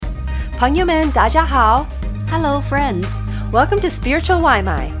朋友们，大家好。 Hello, friends. Welcome to Spiritual 外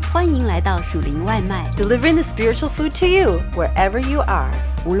卖，欢迎来到属灵外卖， delivering the spiritual food to you wherever you are.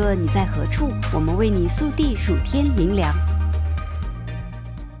 无论你在何处，我们为你速递属天灵粮。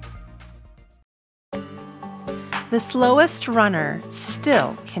 The slowest runner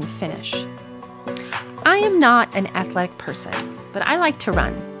still can finish. I am not an athletic person, but I like to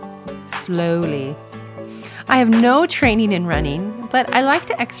run slowly. I have no training in running, but I like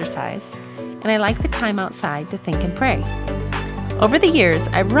to exercise, and I like the time outside to think and pray. Over the years,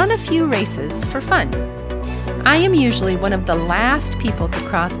 I've run a few races for fun. I am usually one of the last people to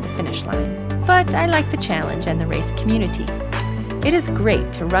cross the finish line, but I like the challenge and the race community. It is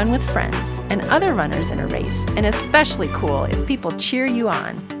great to run with friends and other runners in a race, and especially cool if people cheer you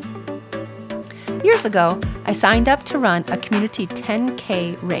on. Years ago, I signed up to run a community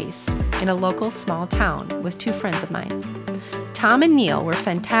 10K race in a local small town with two friends of mine. Tom and Neil were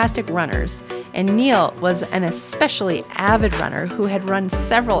fantastic runners, and Neil was an especially avid runner who had run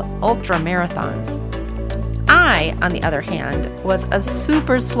several ultra marathons. I, on the other hand, was a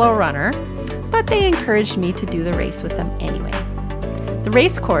super slow runner, but they encouraged me to do the race with them anyway. The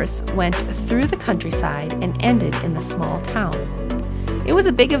race course went through the countryside and ended in the small town. It was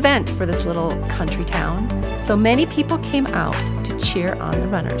a big event for this little country town, so many people came out to cheer on the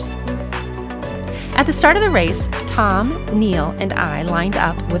runners. At the start of the race, Tom, Neil, and I lined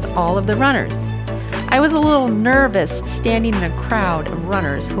up with all of the runners. I was a little nervous standing in a crowd of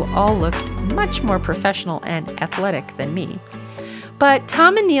runners who all looked much more professional and athletic than me. But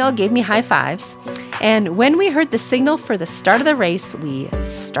Tom and Neil gave me high fives, and when we heard the signal for the start of the race, we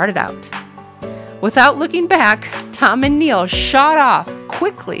started out. Without looking back, Tom and Neil shot off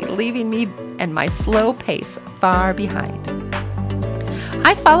quickly, leaving me and my slow pace far behind.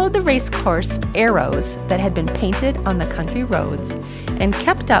 I followed the race course arrows that had been painted on the country roads and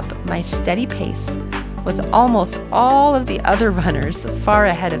kept up my steady pace with almost all of the other runners far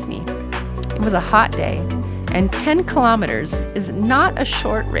ahead of me. It was a hot day, and 10 kilometers is not a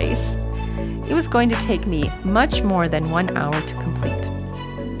short race. It was going to take me much more than 1 hour to complete.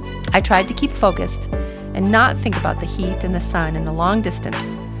 I tried to keep focused and not think about the heat and the sun and the long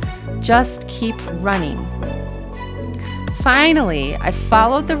distance. Just keep running. Finally, I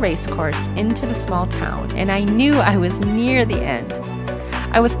followed the race course into the small town, and I knew I was near the end.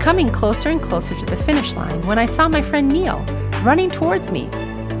 I was coming closer and closer to the finish line when I saw my friend Neil running towards me.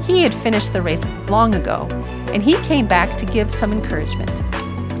 He had finished the race long ago, and he came back to give some encouragement.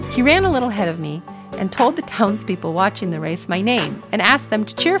 He ran a little ahead of me and told the townspeople watching the race my name and asked them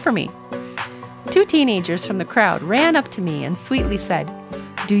to cheer for me. Two teenagers from the crowd ran up to me and sweetly said,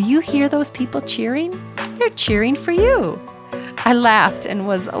 "Do you hear those people cheering? They're cheering for you." I laughed and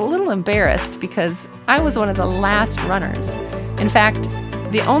was a little embarrassed because I was one of the last runners. In fact,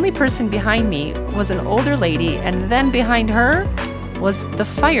 the only person behind me was an older lady, and then behind her was the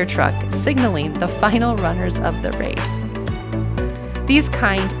fire truck signaling the final runners of the race. These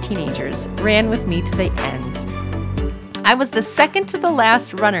kind teenagers ran with me to the end. I was the second to the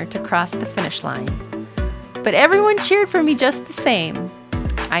last runner to cross the finish line, but everyone cheered for me just the same.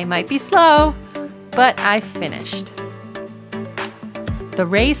 I might be slow, but I finished. The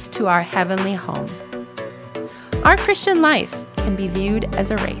race to our heavenly home. Our Christian life can be viewed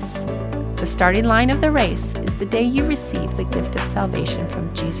as a race. The starting line of the race is the day you receive the gift of salvation from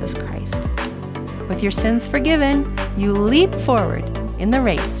Jesus Christ. With your sins forgiven, you leap forward in the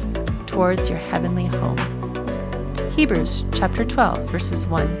race towards your heavenly home. Hebrews chapter 12, verses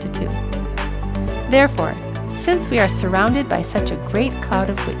 1 to 2. Therefore, since we are surrounded by such a great cloud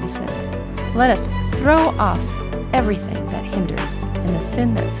of witnesses, let us throw off everything that hinders and the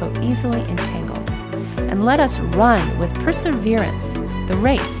sin that so easily entangles, and let us run with perseverance the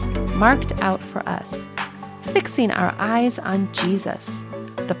race marked out for us, fixing our eyes on Jesus,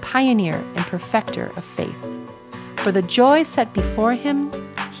 the pioneer and perfecter of faith. For the joy set before him,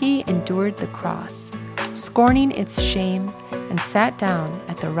 he endured the cross, scorning its shame, and sat down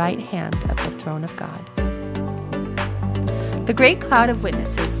at the right hand of the throne of God. The great cloud of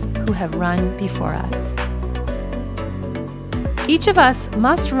witnesses who have run before us. Each of us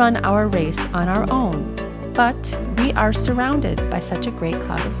must run our race on our own, but we are surrounded by such a great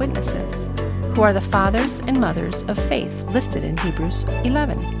cloud of witnesses, who are the fathers and mothers of faith listed in Hebrews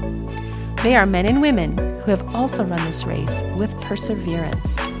 11. They are men and women who have also run this race with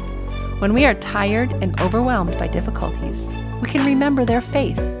perseverance. When we are tired and overwhelmed by difficulties, we can remember their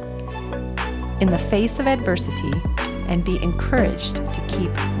faith in the face of adversity and be encouraged to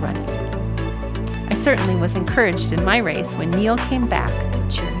keep running. I certainly was encouraged in my race when Neil came back to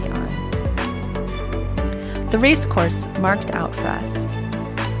cheer me on. The race course marked out for us.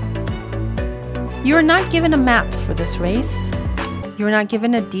 You are not given a map for this race. You are not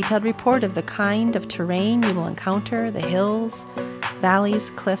given a detailed report of the kind of terrain you will encounter, the hills,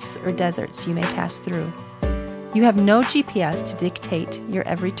 valleys, cliffs, or deserts you may pass through. You have no GPS to dictate your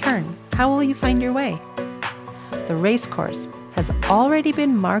every turn. How will you find your way? The race course has already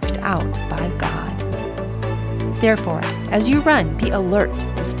been marked out by God. Therefore, as you run, be alert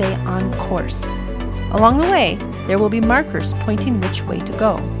to stay on course. Along the way, there will be markers pointing which way to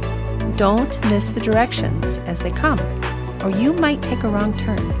go. Don't miss the directions as they come, or you might take a wrong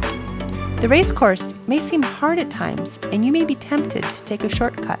turn. The race course may seem hard at times, and you may be tempted to take a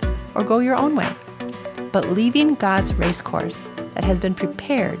shortcut or go your own way. But leaving God's race course that has been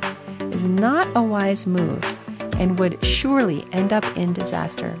prepared is not a wise move and would surely end up in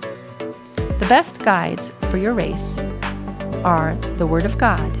disaster. The best guides for your race are the Word of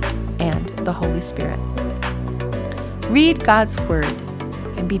God and the Holy Spirit. Read God's Word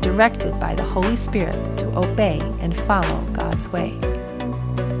and be directed by the Holy Spirit to obey and follow God's way.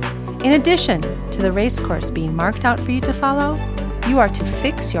 In addition to the race course being marked out for you to follow, you are to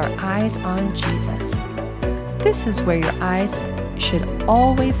fix your eyes on Jesus. This is where your eyes should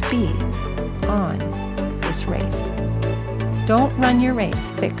always be, on this race. Don't run your race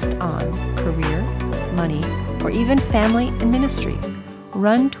fixed on career, money, or even family and ministry.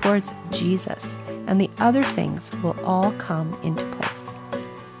 Run towards Jesus, and the other things will all come into place.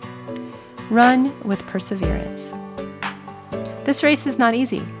 Run with perseverance. This race is not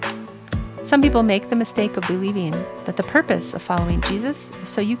easy. Some people make the mistake of believing that the purpose of following Jesus is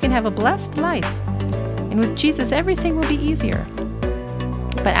so you can have a blessed life, and with Jesus everything will be easier.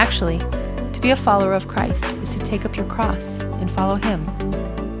 But actually, to be a follower of Christ is to take up your cross and follow Him,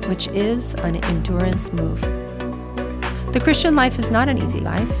 which is an endurance move. The Christian life is not an easy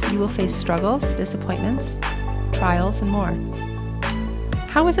life. You will face struggles, disappointments, trials, and more.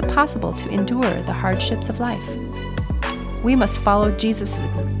 How is it possible to endure the hardships of life? We must follow Jesus'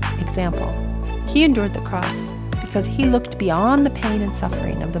 example. He endured the cross because He looked beyond the pain and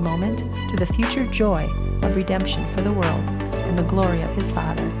suffering of the moment to the future joy of redemption for the world and the glory of His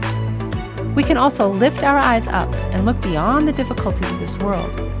Father. We can also lift our eyes up and look beyond the difficulties of this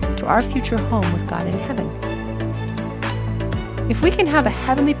world to our future home with God in heaven. If we can have a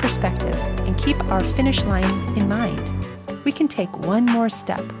heavenly perspective and keep our finish line in mind, we can take one more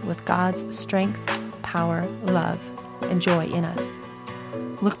step with God's strength, power, love, and joy in us.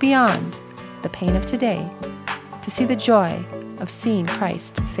 Look beyond the pain of today to see the joy of seeing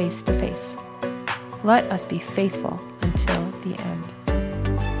Christ face to face. Let us be faithful until the end.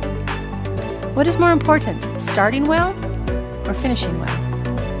 What is more important, starting well or finishing well?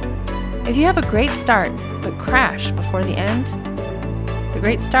 If you have a great start but crash before the end, the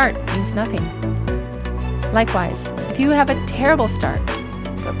great start means nothing. Likewise, if you have a terrible start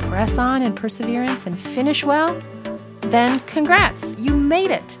but press on in perseverance and finish well, then congrats, you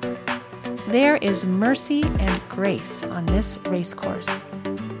made it. There is mercy and grace on this race course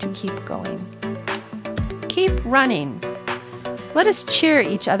to keep going. Keep running. Let us cheer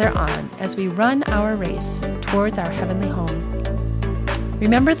each other on as we run our race towards our heavenly home.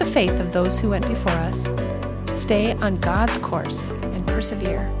 Remember the faith of those who went before us. Stay on God's course and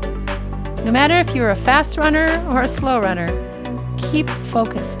persevere. No matter if you're a fast runner or a slow runner, keep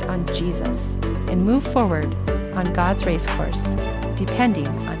focused on Jesus and move forward on God's race course, depending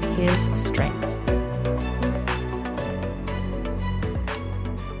on His strength.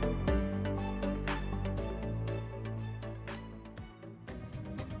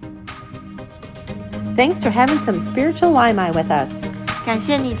 Thanks for having some spiritual Waimai with us. 感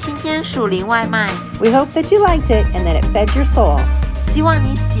谢你今天属灵外卖， We hope that you liked it and that it fed your soul. 希望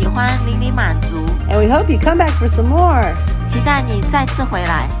你喜欢，灵里满足， And we hope you come back for some more. 期待你再次回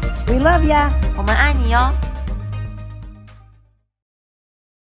来。 We love ya. 我们爱你哟。